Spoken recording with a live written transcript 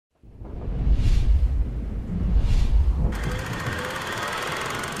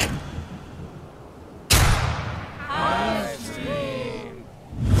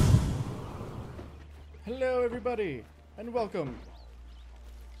everybody, and welcome.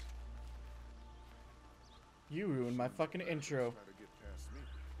 You ruined my fucking intro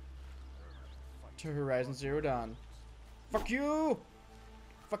to Horizon Zero Dawn. Fuck you!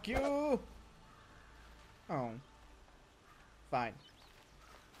 Fuck you! Oh. Fine.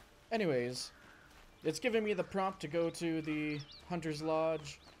 Anyways, it's giving me the prompt to go to the Hunter's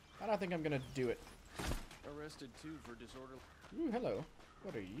Lodge, and I think I'm gonna do it. Arrested too for disorderly. Ooh, hello.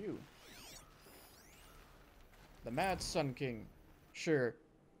 What are you? The Mad Sun King. Sure.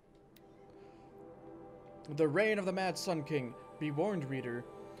 The reign of the Mad Sun King. Be warned, reader,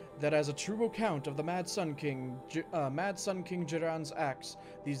 that as a true account of the Mad Sun King Jiran's acts,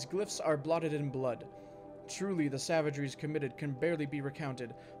 these glyphs are blotted in blood. Truly, the savageries committed can barely be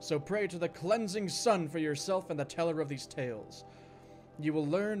recounted, so pray to the cleansing sun for yourself and the teller of these tales. You will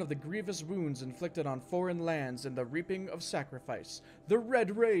learn of the grievous wounds inflicted on foreign lands in the reaping of sacrifice, the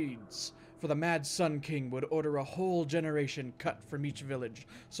Red Raids. For the Mad Sun King would order a whole generation cut from each village,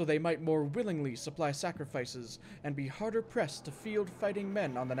 so they might more willingly supply sacrifices and be harder pressed to field fighting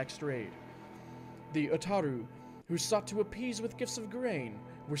men on the next raid. The Utaru, who sought to appease with gifts of grain,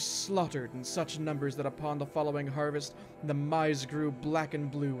 were slaughtered in such numbers that upon the following harvest, the maize grew black and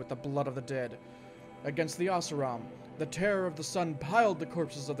blue with the blood of the dead. Against the Oseram, the terror of the sun piled the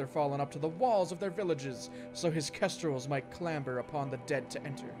corpses of their fallen up to the walls of their villages, so his kestrels might clamber upon the dead to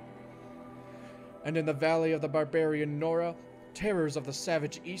enter. And in the valley of the barbarian Nora, terrors of the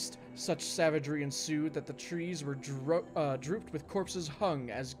savage east, such savagery ensued that the trees were drooped with corpses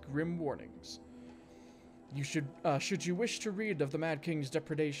hung as grim warnings. You should you wish to read of the Mad King's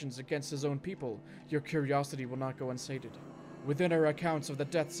depredations against his own people, your curiosity will not go unsated. Within are accounts of the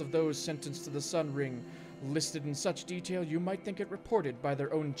deaths of those sentenced to the Sun Ring, listed in such detail you might think it reported by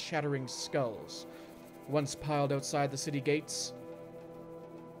their own chattering skulls, once piled outside the city gates.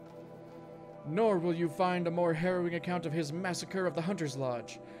 Nor will you find a more harrowing account of his massacre of the Hunter's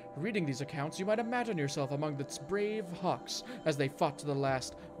Lodge. Reading these accounts, you might imagine yourself among its brave hawks as they fought to the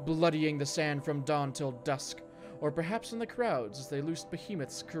last, bloodying the sand from dawn till dusk, or perhaps in the crowds as they loosed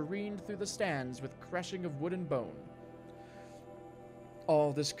behemoths careened through the stands with crashing of wood and bone.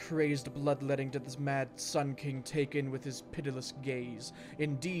 All this crazed bloodletting did this Mad Sun King take in with his pitiless gaze.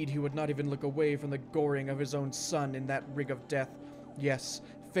 Indeed, he would not even look away from the goring of his own son in that rig of death. Yes,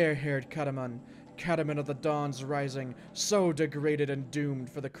 fair-haired Cataman of the Dawn's Rising, so degraded and doomed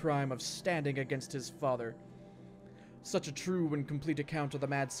for the crime of standing against his father. Such a true and complete account of the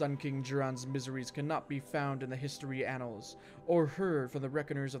Mad Sun King Jiran's miseries cannot be found in the history annals, or heard from the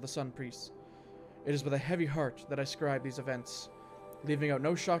reckoners of the Sun Priests. It is with a heavy heart that I scribe these events, leaving out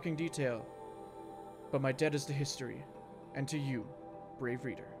no shocking detail, but my debt is to history, and to you, brave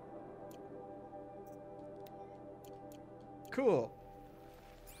reader. Cool.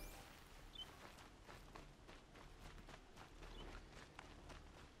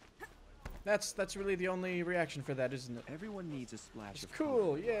 That's really the only reaction for that, isn't it? Everyone needs a splash of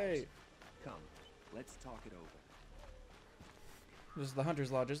cool, yay! Come, let's talk it over. This is the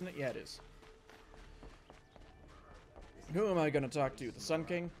Hunter's Lodge, isn't it? Yeah, it is. Who am I gonna talk to? The Sun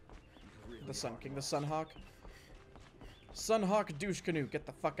King? The Sun King, the Sunhawk? Sunhawk Douchecanoe, get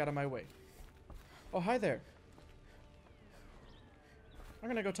the fuck out of my way. Oh, hi there. I'm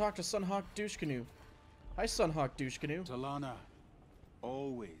gonna go talk to Sunhawk Douchecanoe. Hi, Sunhawk Douchecanoe. Talana,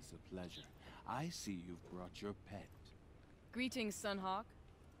 always a pleasure. I see you've brought your pet. Greetings, Sunhawk.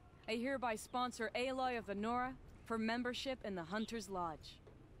 I hereby sponsor Aloy of the Nora for membership in the Hunter's Lodge.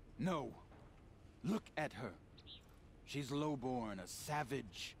 No. Look at her. She's lowborn, a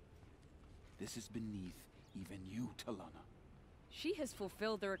savage. This is beneath even you, Talana. She has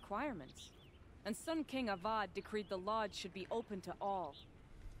fulfilled the requirements, and Sun King Avad decreed the lodge should be open to all.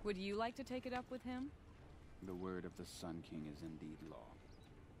 Would you like to take it up with him? The word of the Sun King is indeed law.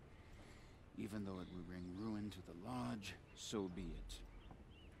 Even though it would bring ruin to the lodge, so be it.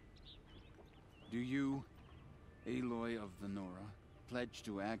 Do you, Aloy of the Nora, pledge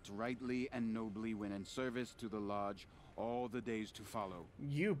to act rightly and nobly when in service to the lodge all the days to follow?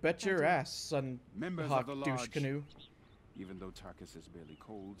 You bet your ass, Members Sunhawk of the lodge, Douchecanoe. even though Tarkus is barely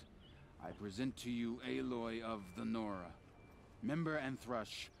cold, I present to you Aloy of the Nora. Member and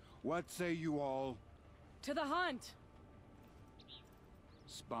Thrush, what say you all? To the hunt!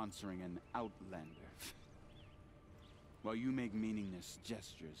 Sponsoring an outlander. While you make meaningless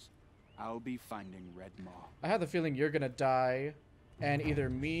gestures, I'll be finding Red Maw. I have the feeling you're gonna die, and either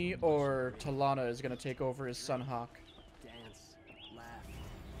me or Talana is gonna take over as Sunhawk. Dance, laugh,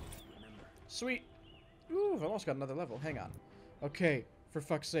 remember. Sweet. Ooh, I've almost got another level. Hang on. Okay, for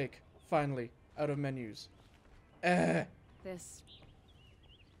fuck's sake. Finally, out of menus. This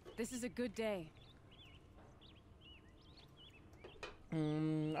is a good day.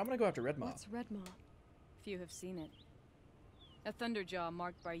 I'm gonna go after Red Maw. What's Red Maw? Few have seen it. A thunderjaw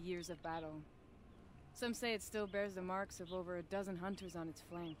marked by years of battle. Some say it still bears the marks of over a dozen hunters on its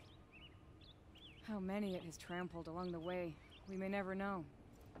flank. How many it has trampled along the way, we may never know.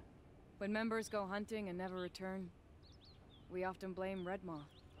 When members go hunting and never return, we often blame Red Maw.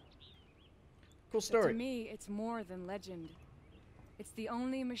 Cool But story. to me, it's more than legend. It's the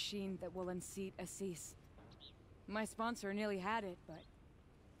only machine that will unseat Assis. My sponsor nearly had it, but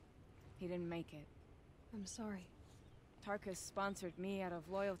he didn't make it. I'm sorry. Tarkus sponsored me out of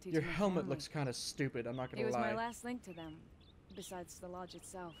loyalty Your to my helmet family. looks kind of stupid, I'm not He gonna was lie. my last link to them, besides the lodge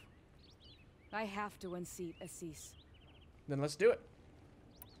itself. I have to unseat Assis. Then let's do it.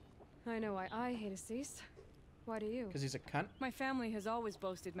 I know why I hate Assis. Why do you? Because he's a cunt. My family has always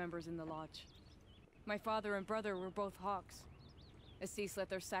boasted members in the lodge. My father and brother were both hawks. Assis let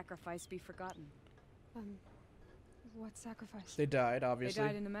their sacrifice be forgotten. What sacrifice? They died, obviously. They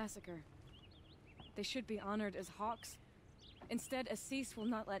died in the massacre. They should be honored as hawks. Instead, Assis will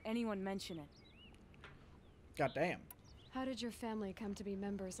not let anyone mention it. God damn. How did your family come to be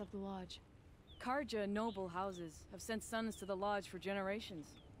members of the lodge? Karja noble houses have sent sons to the lodge for generations.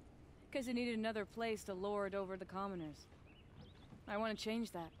 Because they needed another place to lord over the commoners. I want to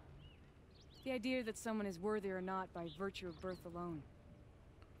change that. The idea that someone is worthy or not by virtue of birth alone.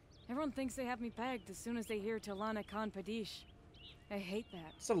 Everyone thinks they have me pegged as soon as they hear Talana Khan Padish. I hate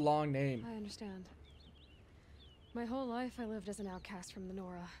that. It's a long name. I understand. My whole life I lived as an outcast from the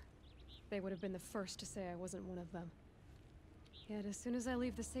Nora. They would have been the first to say I wasn't one of them. Yet as soon as I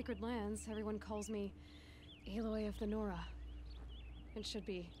leave the sacred lands, everyone calls me Aloy of the Nora. It should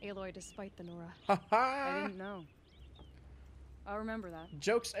be Aloy despite the Nora. I Haha! didn't know. I'll remember that.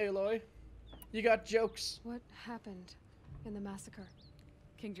 Jokes, Aloy. You got jokes. What happened in the massacre?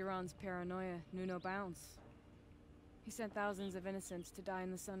 King Jiran's paranoia knew no bounds. He sent thousands of innocents to die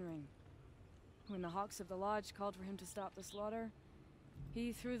in the Sun Ring. When the Hawks of the Lodge called for him to stop the slaughter,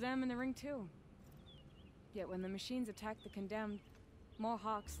 he threw them in the ring too. Yet when the machines attacked the condemned, more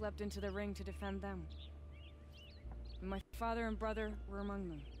Hawks leapt into the ring to defend them. And my father and brother were among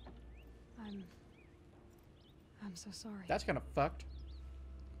them. I'm so sorry. That's kind of fucked.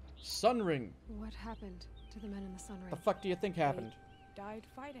 Sun Ring. What happened to the men in the Sun Ring? The fuck do you think happened? Died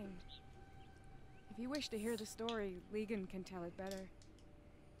fighting. If you wish to hear the story, Legan can tell it better.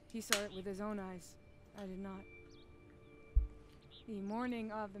 He saw it with his own eyes. I did not. The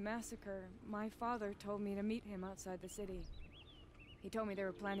morning of the massacre, my father told me to meet him outside the city. He told me they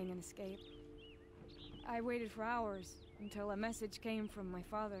were planning an escape. I waited for hours until a message came from my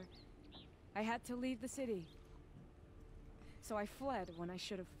father. I had to leave the city. So I fled when I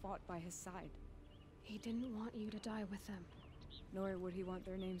should have fought by his side. He didn't want you to die with them. Nor would he want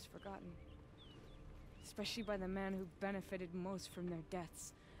their names forgotten. Especially by the man who benefited most from their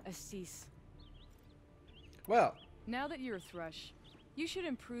deaths, Assis. Well, Now that you're a Thrush, you should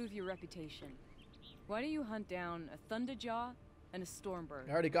improve your reputation. Why don't you hunt down a Thunderjaw and a Stormbird?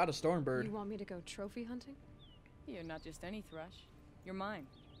 I already got a Stormbird. You want me to go trophy hunting? You're not just any Thrush. You're mine.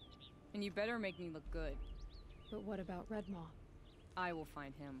 And you better make me look good. But what about Red Maw? I will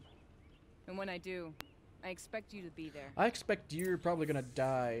find him. And when I do, I expect you to be there. I expect you're probably gonna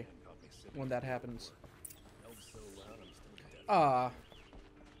die when that happens. Ah.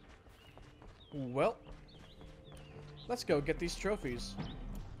 Well. Let's go get these trophies.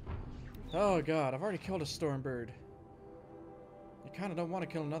 Oh god, I've already killed a Stormbird. You kinda don't want to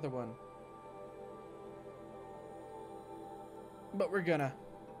kill another one. But we're gonna.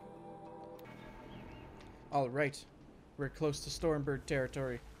 Alright. We're close to Stormbird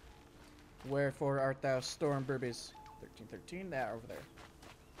territory. Wherefore art thou, Stormburbies? 1313, there, over there.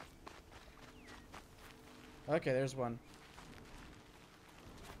 Okay, there's one.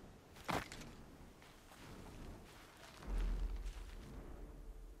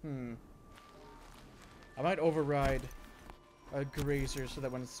 I might override a grazer so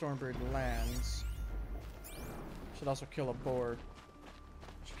that when Stormbird lands, should also kill a boar.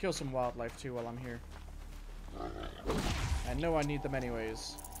 Should kill some wildlife too while I'm here. I know I need them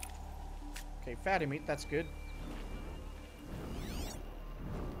anyways. Okay, fatty meat, that's good.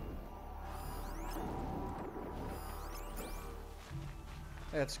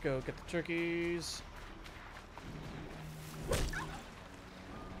 Let's go get the turkeys.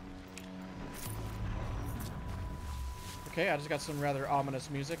 Okay, I just got some rather ominous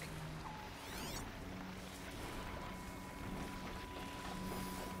music.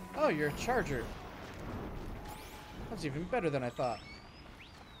 Oh, you're a charger. That's even better than I thought.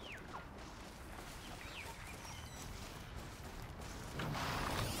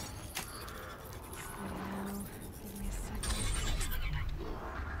 Now, give me a second.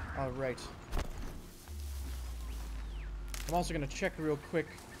 Alright. I'm also gonna check real quick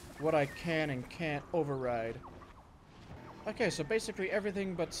what I can and can't override. Okay, so basically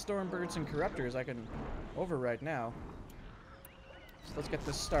everything but Stormbirds and Corruptors I can override now. So let's get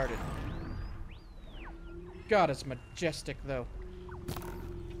this started. God, it's majestic, though. Here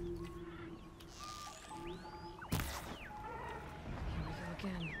we go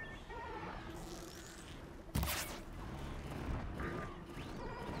again.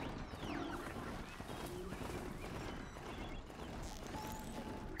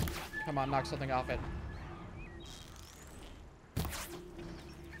 Come on, knock something off it.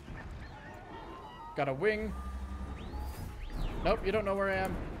 Got a wing. Nope, you don't know where I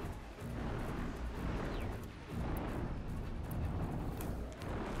am.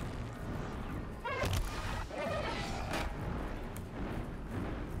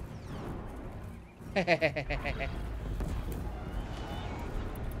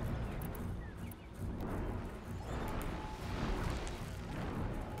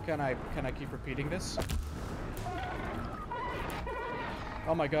 Can I keep repeating this?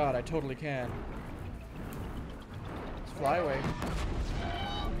 Oh my god, I totally can. Let's fly away.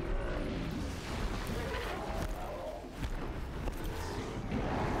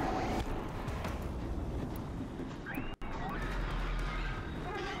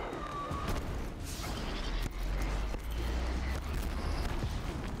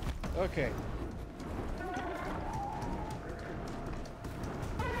 Okay.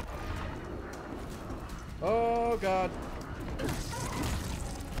 Oh god.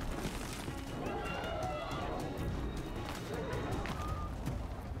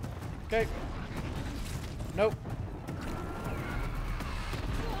 Okay. Nope.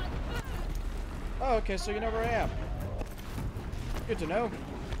 Oh, okay, so you know where I am. Good to know.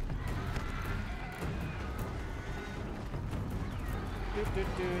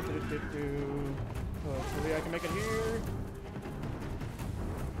 Hopefully I can make it here.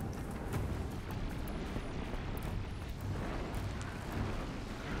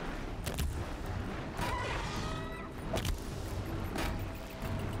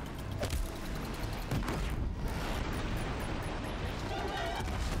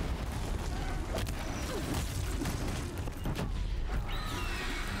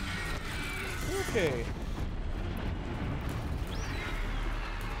 Okay.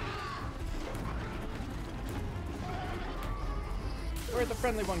 Where'd the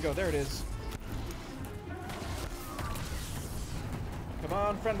friendly one go? There it is. Come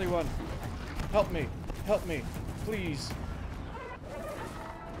on, friendly one. Help me. Help me. Please.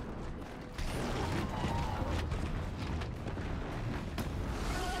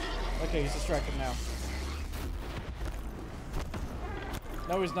 Okay, he's distracted now.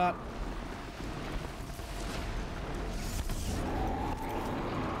 No, he's not.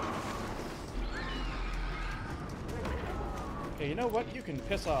 Okay, you know what? You can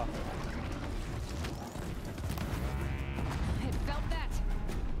piss off. I felt that.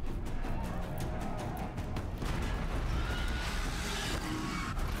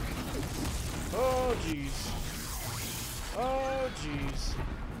 Oh, jeez. Oh, jeez.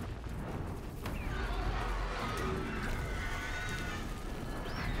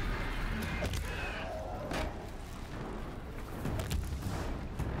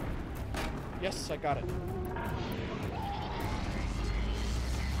 Yes, I got it.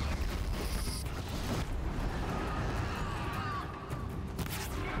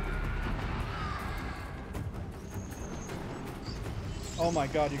 Oh my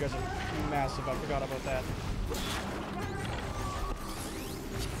god, you guys are massive. I forgot about that.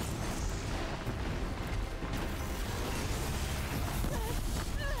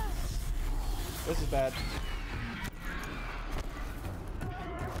 This is bad.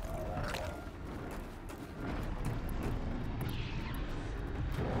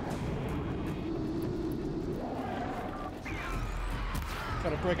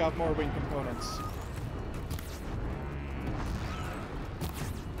 Gotta break out more wing components.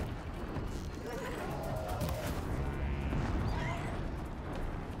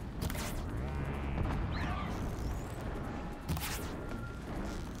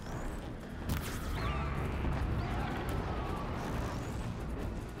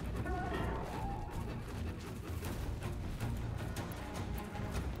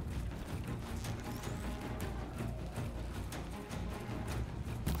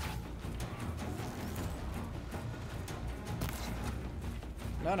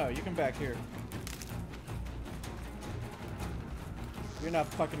 No, you come back here. You're not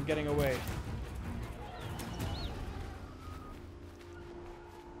fucking getting away.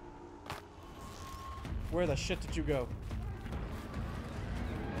 Where the shit did you go?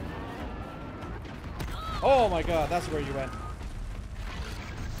 Oh my god, that's where you went.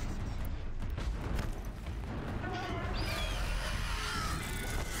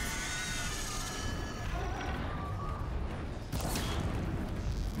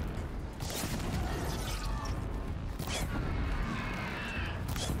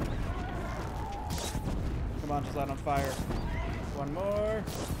 Come on, just light on fire. One more.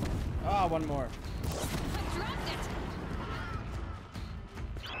 Ah, one more. I dropped it!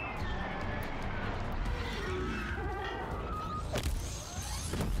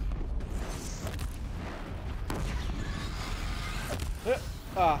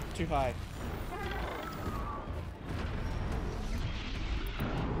 Ah, too high.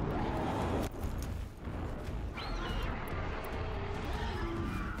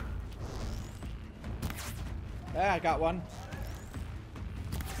 Ah, I got one.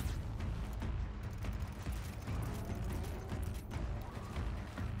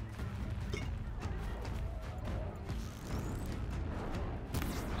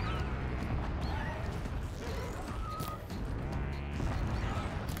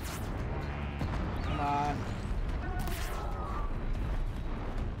 Come on.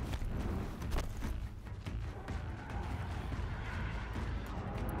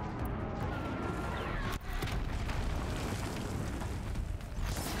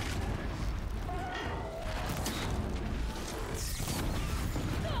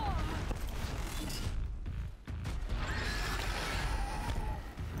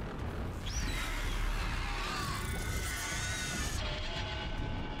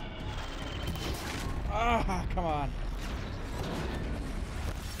 Ah, come on.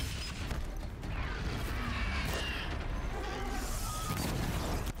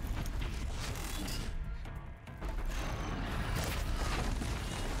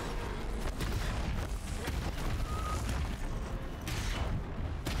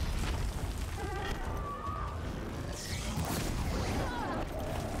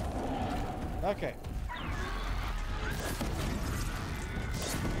 Okay.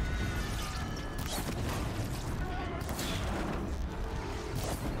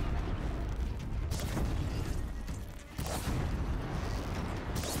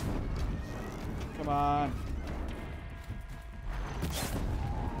 Come on.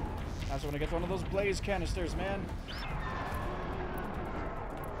 I just want to get one of those blaze canisters, man.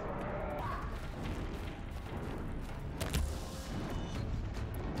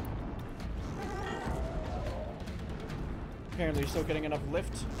 Apparently, you're still getting enough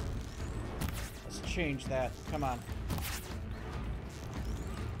lift. Let's change that. Come on.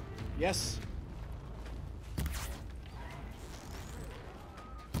 Yes.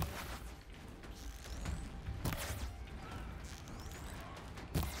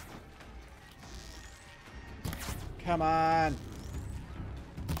 Come on.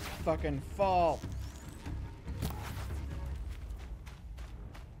 Fucking fall.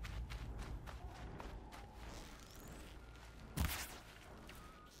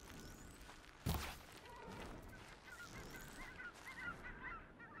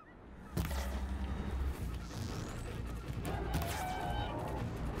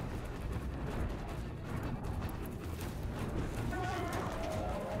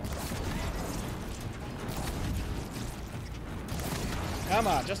 Come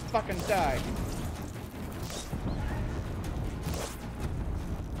on, just fucking die.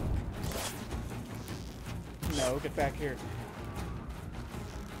 No, get back here.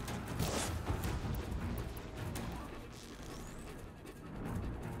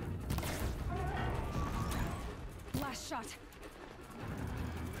 Last shot.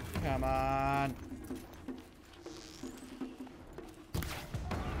 Come on.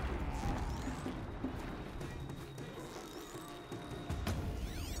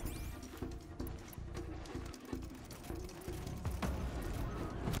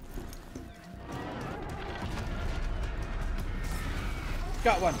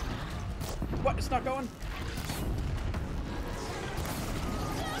 Got one. What? It's not going?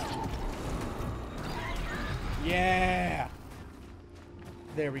 Yeah.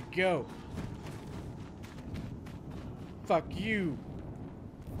 There we go. Fuck you.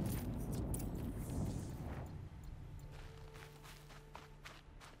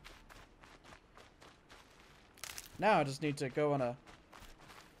 Now I just need to go on a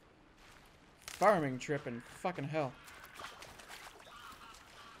farming trip and fucking hell.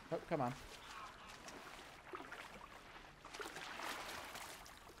 Oh, come on.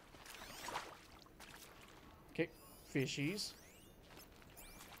 Okay, fishies.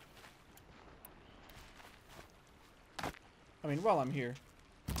 I mean, while I'm here.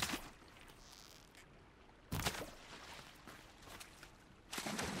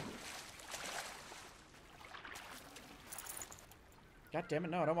 God damn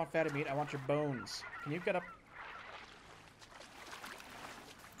it, no, I don't want fatty meat. I want your bones. Can you get up?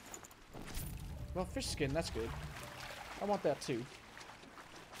 Well, fish skin, that's good. I want that too.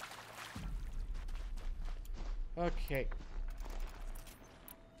 Okay.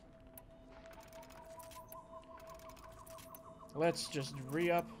 Let's just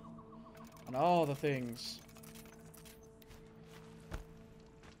re-up on all the things.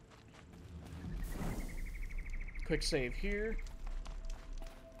 Quick save here.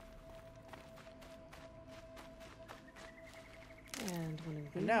 And one of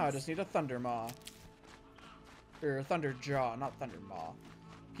these. And now I just need a Thunder Maw. Or Thunder Jaw, not Thunder Maw.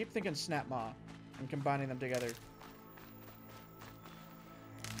 Keep thinking Snap Maw and combining them together.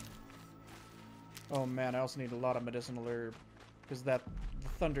 Oh man, I also need a lot of medicinal herb. Because the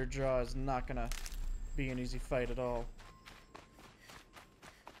Thunder Jaw is not gonna be an easy fight at all.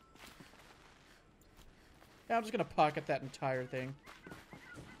 Yeah, I'm just gonna pocket that entire thing.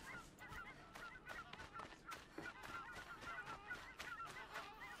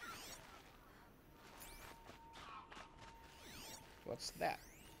 What's that?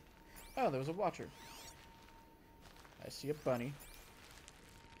 Oh, there was a watcher. I see a bunny.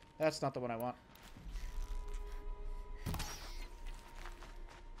 That's not the one I want.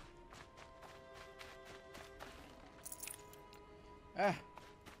 Ah.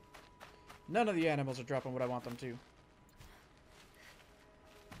 None of the animals are dropping what I want them to.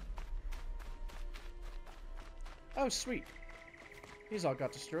 Oh, sweet. These all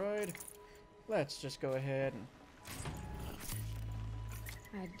got destroyed. Let's just go ahead and...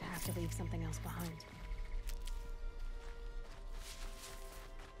 I'd have to leave something else behind.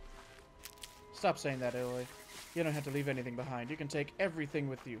 Stop saying that, Aloy. You don't have to leave anything behind. You can take everything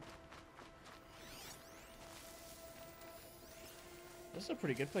with you. This is a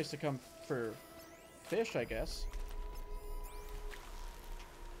pretty good place to come for fish, I guess.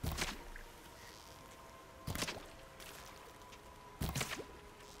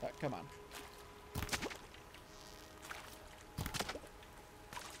 Come on.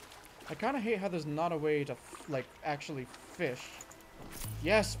 I kind of hate how there's not a way to, like, actually fish.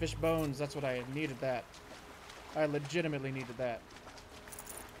 Yes, fish bones. That's what I needed that. I legitimately needed that.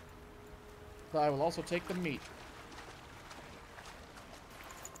 But I will also take the meat.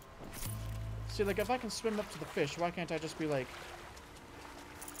 See, like, if I can swim up to the fish, why can't I just be like...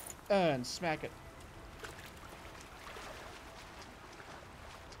 and smack it?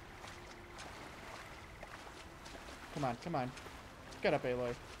 Come on, come on. Get up,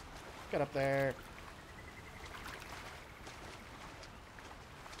 Aloy. Get up there.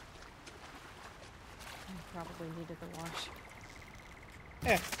 I probably needed the wash.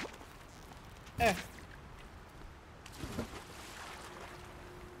 Eh. Eh.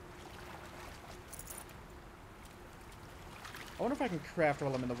 I wonder if I can craft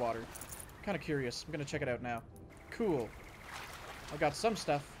while I'm in the water. Kind of curious. I'm gonna check it out now. Cool. I got some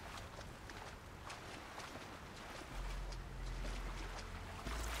stuff.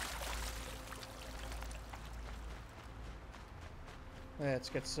 Let's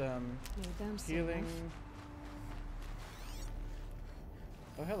get some healing.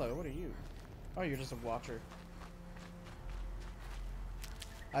 Oh, hello. What are you? Oh, you're just a watcher.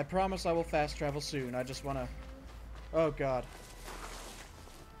 I promise I will fast travel soon. I just want to... Oh, God.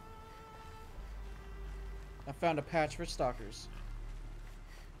 I found a patch for stalkers.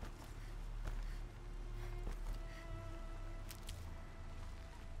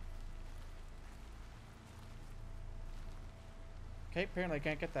 Okay, apparently I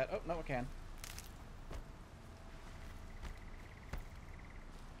can't get that. Oh, no, I can.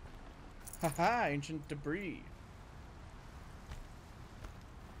 Haha, ancient debris.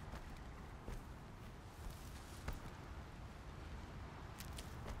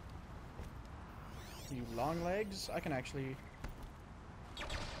 You long legs? I can actually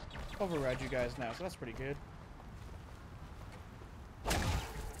override you guys now, so that's pretty good.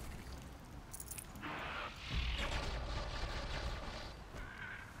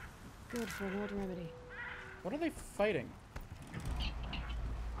 Good for an old remedy. What are they fighting?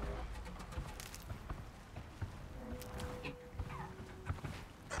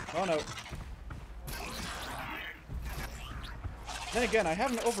 Oh no. Then again, I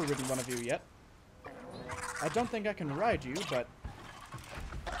haven't overridden one of you yet. I don't think I can ride you, but...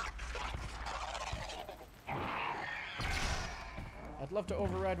 I'd love to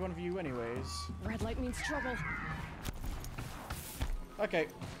override one of you anyways. Red light means trouble. Okay.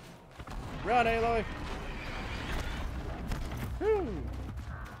 Run, Aloy! Whew!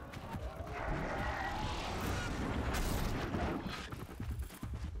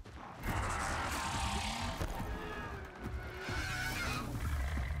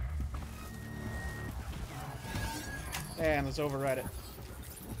 And let's override it.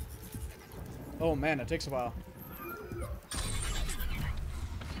 Oh man, it takes a while. Oh,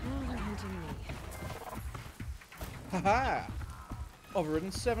 they're hunting me. Haha!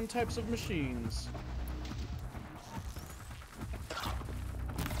 Overridden 7 types of machines.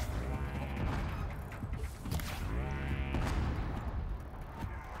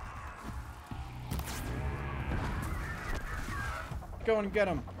 Go and get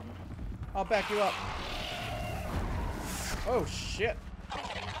him. I'll back you up. Oh shit.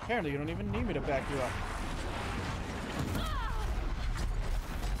 Apparently you don't even need me to back you up.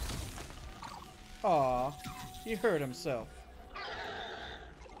 Aw, he hurt himself.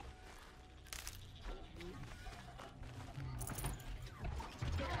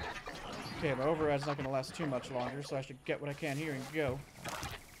 Okay, my override's not gonna last too much longer, so I should get what I can here and go.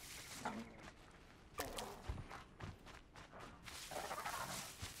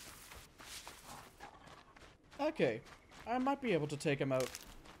 Okay, I might be able to take him out.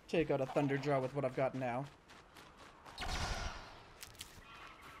 Take out a Thunderjaw with what I've got now.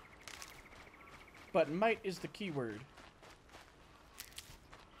 But might is the key word.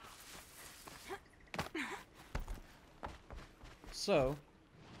 So,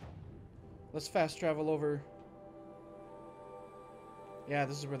 let's fast travel over. Yeah,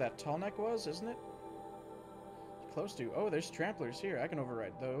 this is where that tall neck was, isn't it? Close to. Oh, there's tramplers here. I can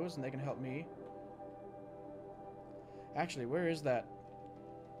override those and they can help me. Actually, where is that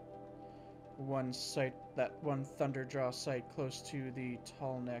one site, that one Thunderjaw site close to the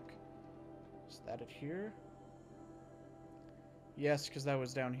tall neck? Is that it here? Yes, because that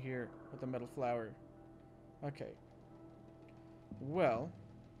was down here with the metal flower. Okay. Well.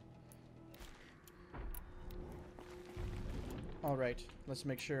 Alright, let's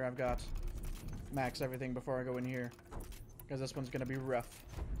make sure I've got max everything before I go in here. Because this one's going to be rough.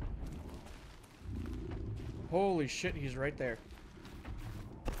 Holy shit, he's right there.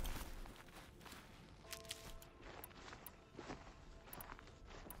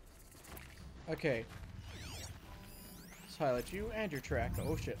 Okay. Let's highlight you and your track.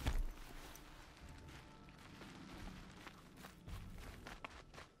 Oh shit.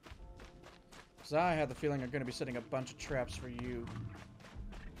 Because I had the feeling I'm going to be setting a bunch of traps for you.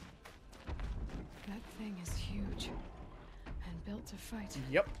 That thing is huge. And built to fight.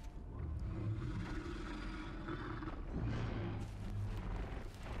 Yep.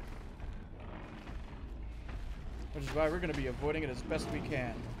 Which is why we're going to be avoiding it as best we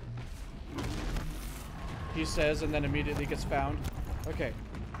can. He says, and then immediately gets found. Okay.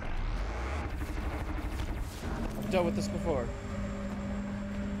 I've dealt with this before.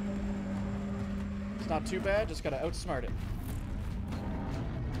 It's not too bad, just gotta outsmart it.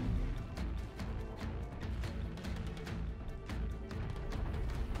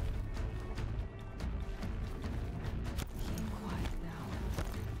 Keep quiet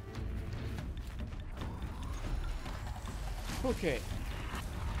now. Okay.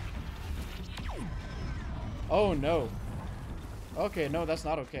 Oh no. Okay, no, that's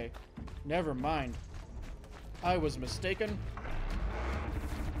not okay. Never mind. I was mistaken.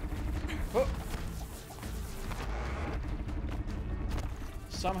 Oh.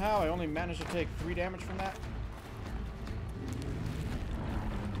 Somehow I only managed to take 3 damage from that.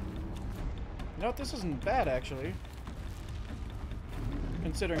 You know what, this isn't bad actually.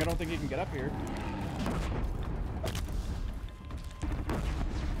 Considering I don't think he can get up here.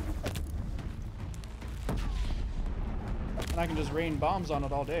 And I can just rain bombs on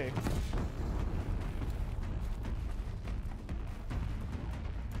it all day.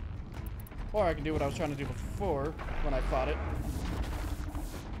 Or I can do what I was trying to do before when I fought it.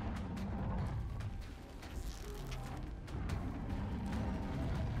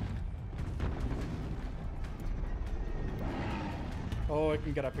 Oh, I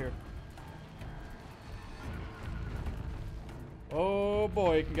can get up here. Oh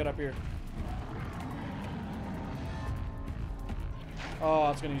boy, I can get up here.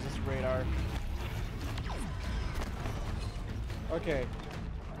 Oh, it's gonna use this radar. Okay.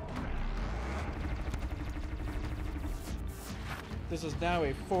 This is now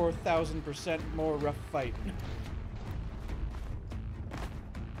a 4,000% more rough fight.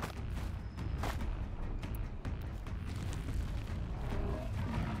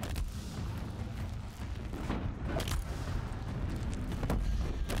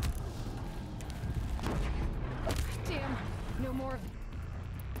 Damn, no more.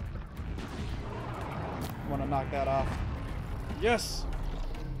 Want to knock that off. Yes!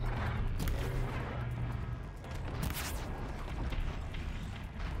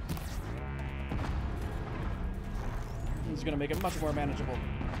 This is going to make it much more manageable.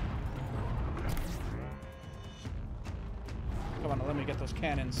 me get those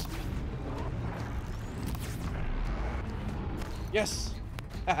cannons. Yes!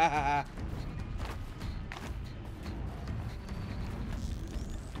 Ha ha ha ha!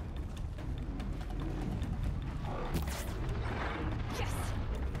 Yes.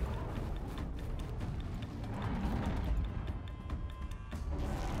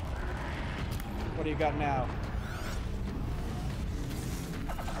 What do you got now?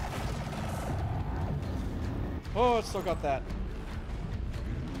 Oh, it's still got that.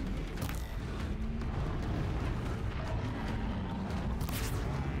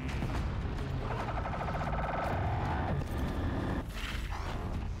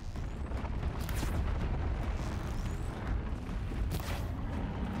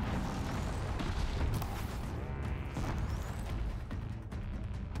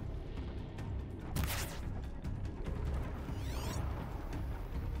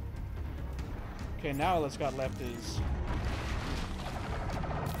 Okay, now all that's got left is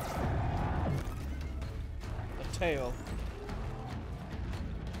the tail.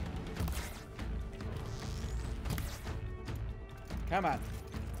 Come on.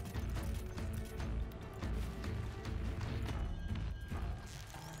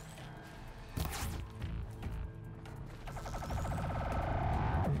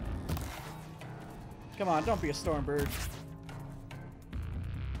 Come on, don't be a storm bird.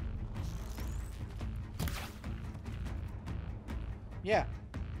 Yeah.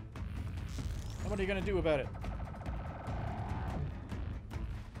 And what are you gonna do about it?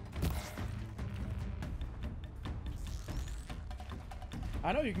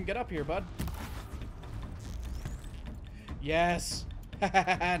 I know you can get up here, bud. Yes!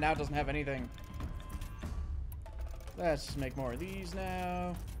 Now it doesn't have anything. Let's just make more of these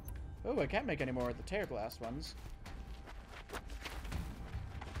now. Oh, I can't make any more of the tear glass ones.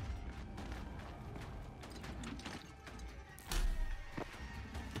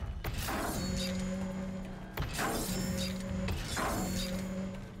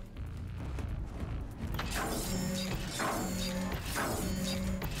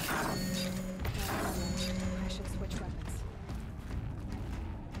 I should switch weapons.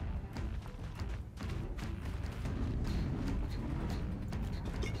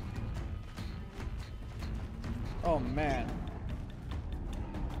 Oh, man.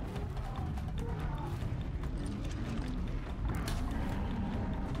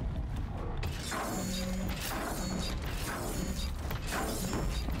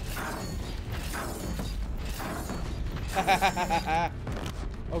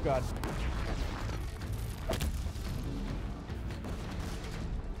 Oh, God.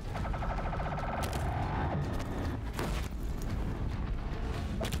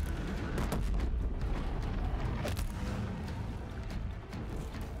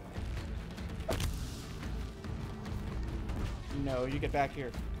 No, you get back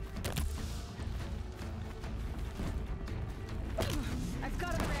here. I've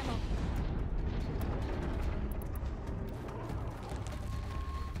got other ammo.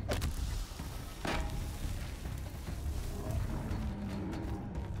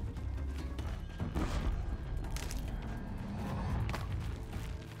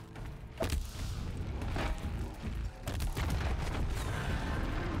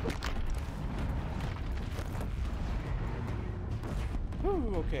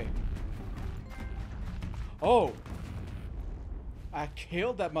 Whew, okay. Oh! I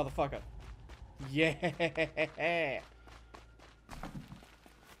killed that motherfucker. Yeah!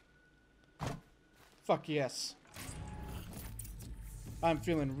 Fuck yes. I'm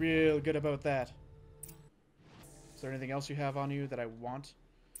feeling real good about that. Is there anything else you have on you that I want?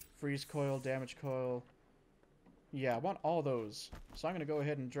 Freeze coil, damage coil. Yeah, I want all those. So I'm going to go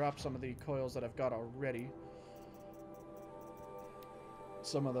ahead and drop some of the coils that I've got already.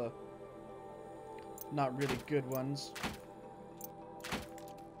 Some of the not really good ones.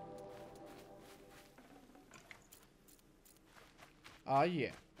 Ah, yeah.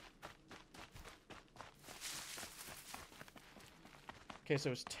 Okay,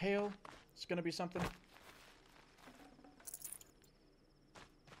 so his tail is going to be something.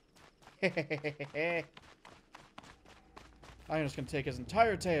 I'm just going to take his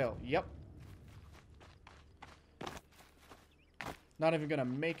entire tail. Yep. Not even going to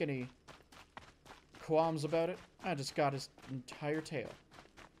make any qualms about it. I just got his entire tail.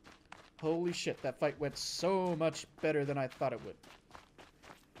 Holy shit, that fight went so much better than I thought it would.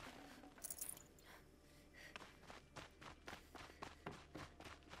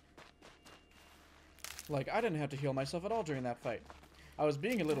 Like, I didn't have to heal myself at all during that fight. I was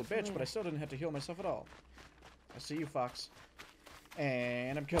being a little bitch, but I still didn't have to heal myself at all. I see you, Fox.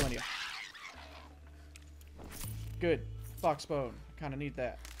 And I'm killing you. Good. Fox bone. Kind of need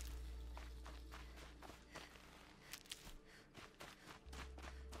that.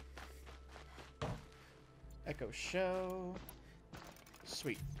 Echo shell.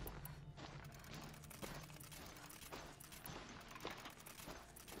 Sweet.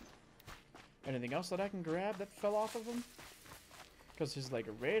 Anything else that I can grab that fell off of him? Because his, like,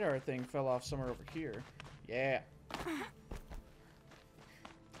 radar thing fell off somewhere over here. Yeah.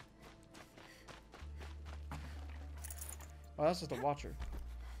 Oh, that's just a watcher.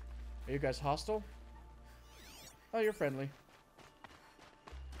 Are you guys hostile? Oh, you're friendly.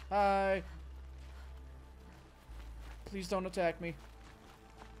 Hi. Please don't attack me.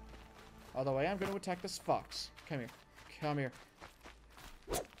 Although I am going to attack this fox. Come here. Come here.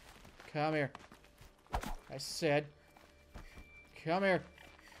 Come here. I said. Come here.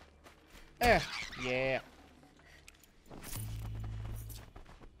 Yeah.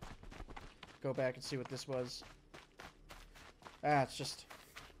 Go back and see what this was. Ah, it's just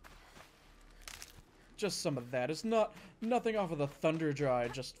some of that. It's nothing off of the thunder draw I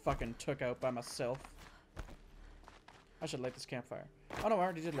just fucking took out by myself. I should light this campfire. Oh no, I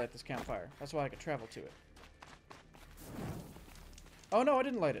already did light this campfire. That's why I could travel to it. Oh no, I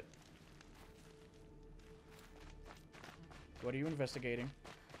didn't light it. What are you investigating?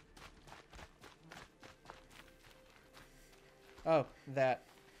 Oh, that.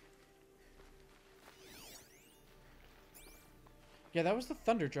 Yeah, that was the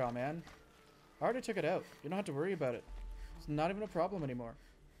thunder draw, man. I already took it out. You don't have to worry about it. It's not even a problem anymore.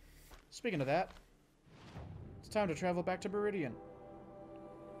 Speaking of that, it's time to travel back to Meridian.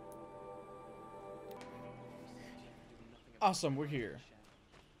 Awesome, we're here.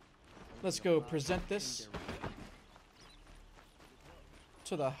 Let's go present this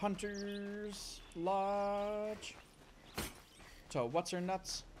to the Hunter's Lodge. To what's her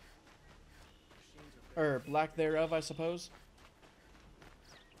nuts? Or lack thereof, I suppose.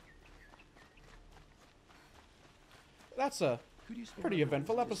 That's a pretty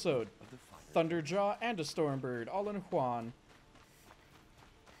eventful episode. Thunderjaw and a Stormbird, all in one.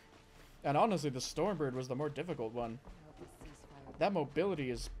 And honestly, the Stormbird was the more difficult one. That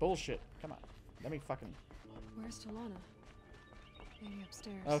mobility is bullshit. Come on, let me fucking... Where's Talana? Maybe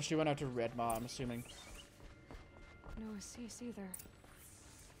upstairs. Oh, she went out to Redmaw, I'm assuming. No Assis either.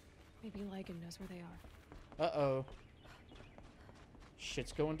 Maybe Lygan knows where they are. Uh-oh.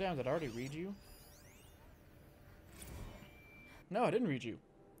 Shit's going down. Did I already read you? No, I didn't read you.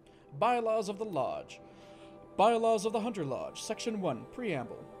 Bylaws of the Lodge. Bylaws of the Hunter Lodge. Section 1.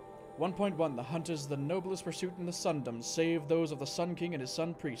 Preamble. 1.1. The hunt is the noblest pursuit in the Sundom, save those of the Sun King and his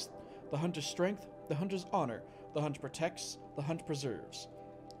Sun Priest. The hunt is strength. The hunt is honor. The hunt protects. The hunt preserves.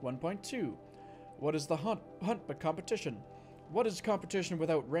 1.2. What is the hunt but competition? What is competition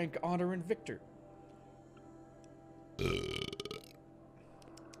without rank, honor, and victor?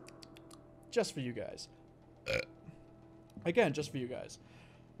 Just for you guys. Again, just for you guys.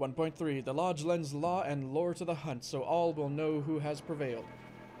 1.3. The Lodge lends law and lore to the hunt, so all will know who has prevailed.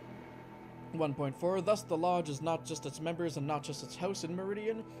 1.4. Thus, the Lodge is not just its members and not just its house in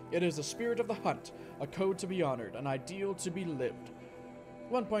Meridian. It is the spirit of the hunt, a code to be honored, an ideal to be lived.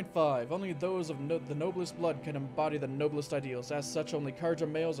 1.5. Only those of the noblest blood can embody the noblest ideals. As such, only Karja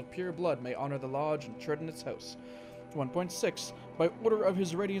males of pure blood may honor the Lodge and tread in its house. 1.6. By order of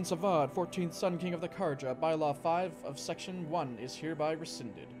His Radiance Avad, 14th Sun King of the Karja, Bylaw 5 of Section 1 is hereby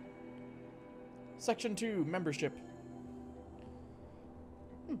rescinded. Section 2. Membership.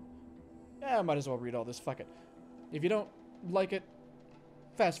 Yeah, I might as well read all this. Fuck it. If you don't like it,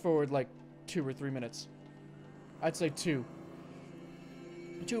 fast forward like 2 or 3 minutes. I'd say 2.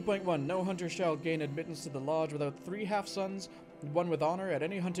 2.1. No hunter shall gain admittance to the Lodge without 3 half-sons, 1 with honor at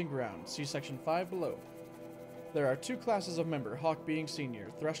any hunting ground. See Section 5 below. There are 2 classes of member, Hawk being senior,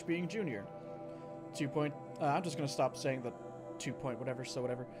 Thrush being junior. I'm just going to stop saying the 2 point whatever, so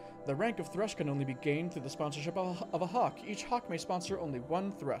whatever. The rank of Thrush can only be gained through the sponsorship of a Hawk. Each Hawk may sponsor only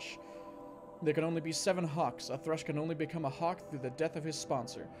 1 Thrush. There can only be 7 Hawks. A Thrush can only become a Hawk through the death of his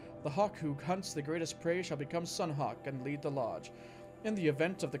sponsor. The Hawk who hunts the greatest prey shall become Sunhawk and lead the Lodge. In the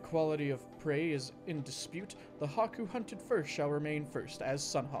event of the quality of prey is in dispute, the Hawk who hunted first shall remain first, as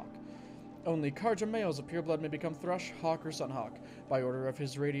Sunhawk. Only Karja males of pure blood may become Thrush, Hawk, or Sunhawk. By order of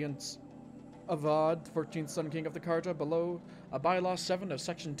His Radiance Avad, 14th Sun King of the Karja, below, a Bylaw 7 of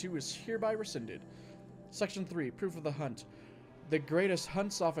Section 2 is hereby rescinded. Section 3. Proof of the hunt. The greatest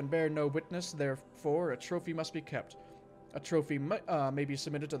hunts often bear no witness, therefore a trophy must be kept. A trophy may be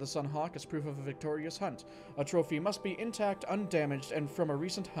submitted to the Sunhawk as proof of a victorious hunt. A trophy must be intact, undamaged, and from a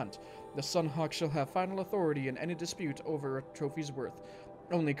recent hunt. The Sunhawk shall have final authority in any dispute over a trophy's worth.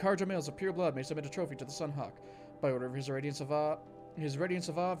 Only Karja males of pure blood may submit a trophy to the Sunhawk. By order of His Radiance of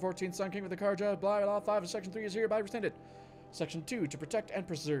 14th Sun King with the Karja, blah, blah, 5 of Section 3 is hereby rescinded. Section 2, to protect and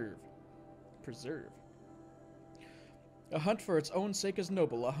preserve. Preserve. A hunt for its own sake is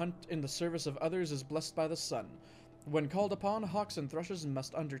noble. A hunt in the service of others is blessed by the sun. When called upon, hawks and thrushes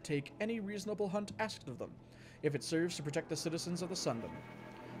must undertake any reasonable hunt asked of them, if it serves to protect the citizens of the Sundom.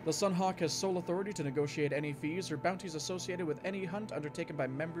 The Sunhawk has sole authority to negotiate any fees or bounties associated with any hunt undertaken by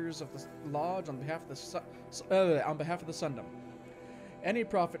members of the Lodge on behalf of the Sundom. Any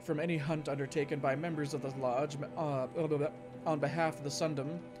profit from any hunt undertaken by members of the Lodge on behalf of the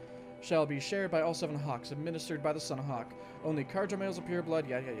Sundom shall be shared by all 7 hawks, administered by the Sunhawk. Only Karja males of pure blood,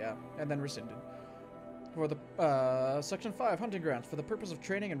 and then rescinded. For the Section 5, hunting grounds. For the purpose of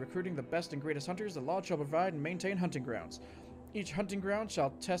training and recruiting the best and greatest hunters, the Lodge shall provide and maintain hunting grounds. Each hunting ground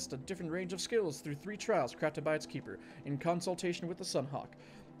shall test a different range of skills through 3 trials crafted by its keeper, in consultation with the Sunhawk.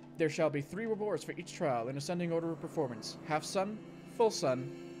 There shall be 3 rewards for each trial, in ascending order of performance: half sun, full sun,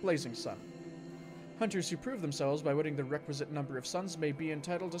 blazing sun. Hunters who prove themselves by winning the requisite number of suns may be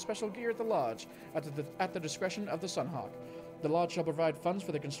entitled to special gear at the Lodge, at the discretion of the Sunhawk. The Lodge shall provide funds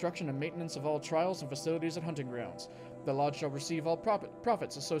for the construction and maintenance of all trials and facilities at hunting grounds. The Lodge shall receive all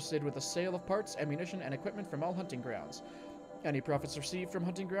profits associated with the sale of parts, ammunition, and equipment from all hunting grounds. Any profits received from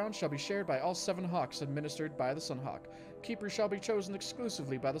hunting grounds shall be shared by all 7 hawks administered by the Sunhawk. Keepers shall be chosen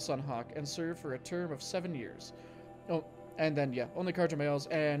exclusively by the Sunhawk and serve for a term of 7 years. Oh, and then, only Karja males,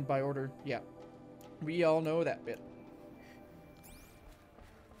 and by order, we all know that bit.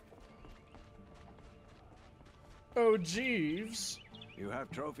 Oh, Jeeves. You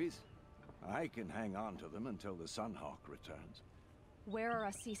have trophies? I can hang on to them until the Sunhawk returns. Where are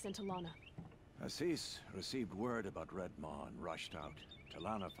Assis and Talana? Assis received word about Red Maw and rushed out.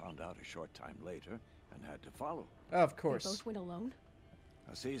 Talana found out a short time later and had to follow. Of course. They both went alone?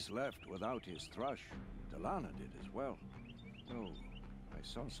 Assis left without his thrush. Talana did as well. Though I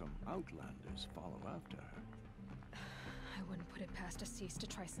saw some outlanders follow after her. I wouldn't put it past Assis to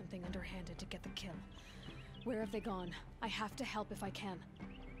try something underhanded to get the kill. Where have they gone? I have to help if I can.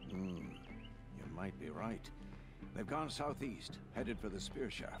 You might be right. They've gone southeast, headed for the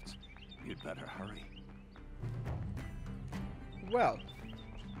spear shafts. You'd better hurry. Well.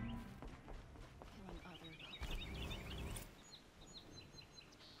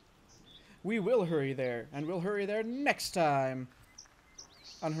 We will hurry there, and we'll hurry there next time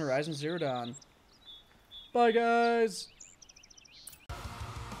on Horizon Zero Dawn. Bye, guys!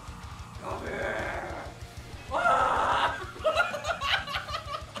 Come here!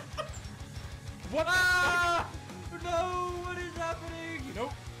 What?